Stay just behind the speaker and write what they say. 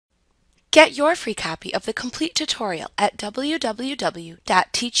Get your free copy of the complete tutorial at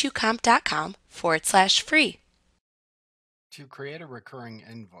www.teachucomp.com/free. To create a recurring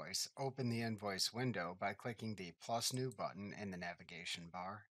invoice, open the invoice window by clicking the plus new button in the navigation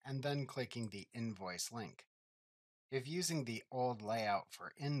bar and then clicking the invoice link. If using the old layout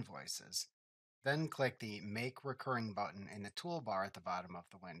for invoices, then click the Make Recurring button in the toolbar at the bottom of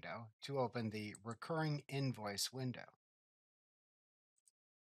the window to open the Recurring Invoice window.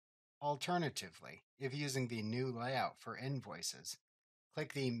 Alternatively, if using the new layout for invoices,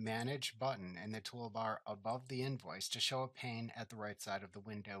 click the Manage button in the toolbar above the invoice to show a pane at the right side of the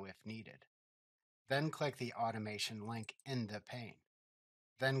window if needed. Then click the Automation link in the pane.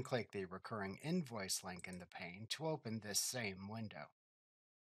 Then click the Recurring Invoice link in the pane to open this same window.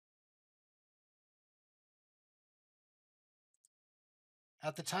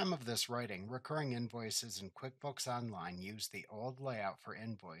 At the time of this writing, recurring invoices in QuickBooks Online use the old layout for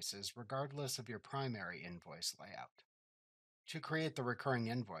invoices regardless of your primary invoice layout. To create the recurring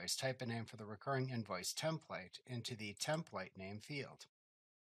invoice, type a name for the recurring invoice template into the Template Name field.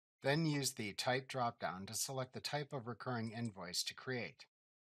 Then use the Type dropdown to select the type of recurring invoice to create.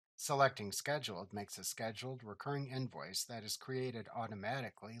 Selecting Scheduled makes a scheduled recurring invoice that is created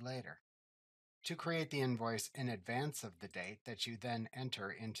automatically later. To create the invoice in advance of the date that you then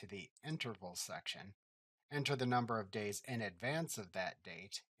enter into the Interval section, enter the number of days in advance of that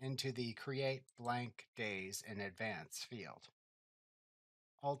date into the Create Blank Days in Advance field.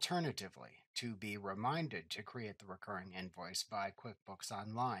 Alternatively, to be reminded to create the recurring invoice by QuickBooks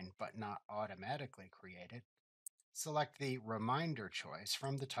Online but not automatically created, select the Reminder choice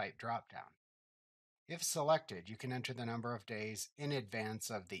from the Type dropdown. If selected, you can enter the number of days in advance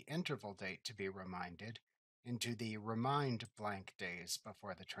of the interval date to be reminded into the Remind Blank Days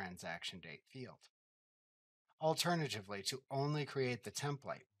before the transaction date field. Alternatively, to only create the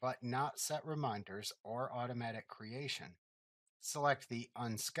template but not set reminders or automatic creation, select the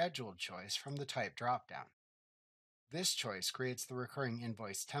Unscheduled choice from the Type dropdown. This choice creates the recurring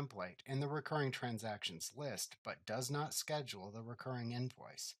invoice template in the recurring transactions list but does not schedule the recurring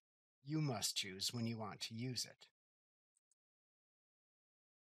invoice. You must choose when you want to use it.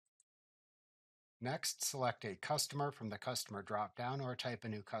 Next, select a customer from the customer dropdown or type a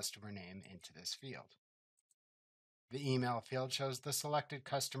new customer name into this field. The email field shows the selected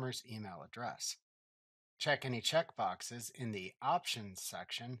customer's email address. Check any checkboxes in the Options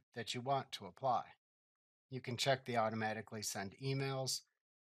section that you want to apply. You can check the Automatically Send Emails,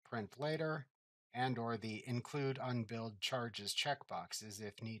 Print Later, and/or the Include Unbilled Charges checkboxes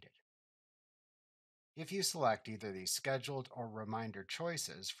if needed. If you select either the Scheduled or Reminder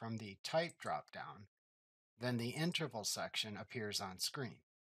choices from the Type dropdown, then the Interval section appears on screen.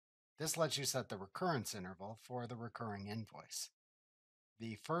 This lets you set the recurrence interval for the recurring invoice.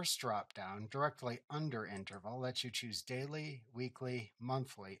 The first drop-down directly under interval lets you choose daily, weekly,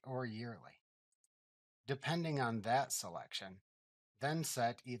 monthly, or yearly. Depending on that selection, then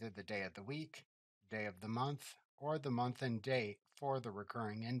set either the day of the week, day of the month, or the month and date for the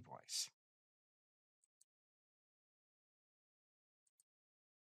recurring invoice.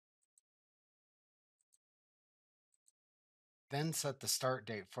 Then set the start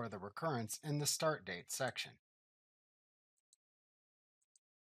date for the recurrence in the Start Date section.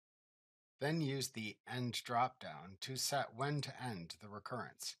 Then use the End dropdown to set when to end the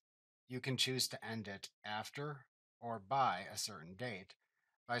recurrence. You can choose to end it after or by a certain date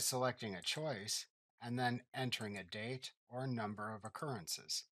by selecting a choice and then entering a date or number of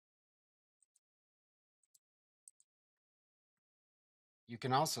occurrences. You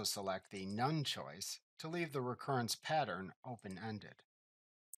can also select the None choice to leave the recurrence pattern open-ended.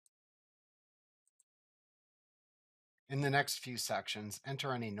 In the next few sections,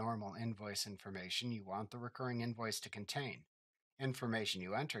 enter any normal invoice information you want the recurring invoice to contain. Information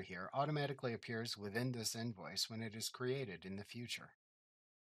you enter here automatically appears within this invoice when it is created in the future.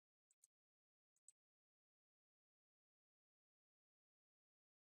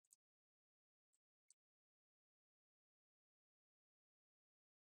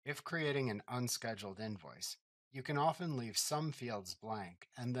 If creating an unscheduled invoice, you can often leave some fields blank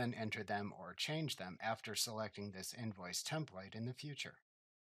and then enter them or change them after selecting this invoice template in the future.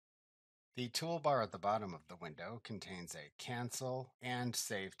 The toolbar at the bottom of the window contains a Cancel and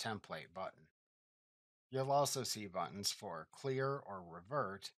Save Template button. You'll also see buttons for Clear or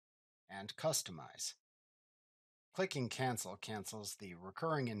Revert and Customize. Clicking Cancel cancels the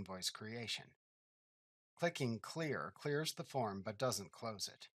recurring invoice creation. Clicking Clear clears the form but doesn't close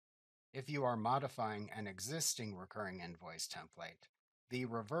it. If you are modifying an existing recurring invoice template, the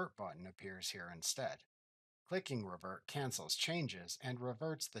Revert button appears here instead. Clicking Revert cancels changes and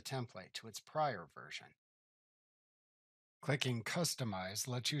reverts the template to its prior version. Clicking Customize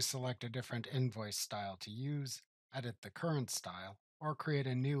lets you select a different invoice style to use, edit the current style, or create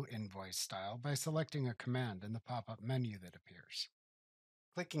a new invoice style by selecting a command in the pop-up menu that appears.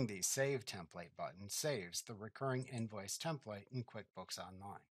 Clicking the Save Template button saves the recurring invoice template in QuickBooks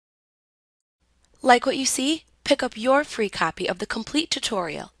Online. Like what you see? Pick up your free copy of the complete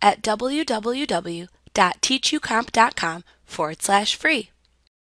tutorial at www.teachucomp.com/free.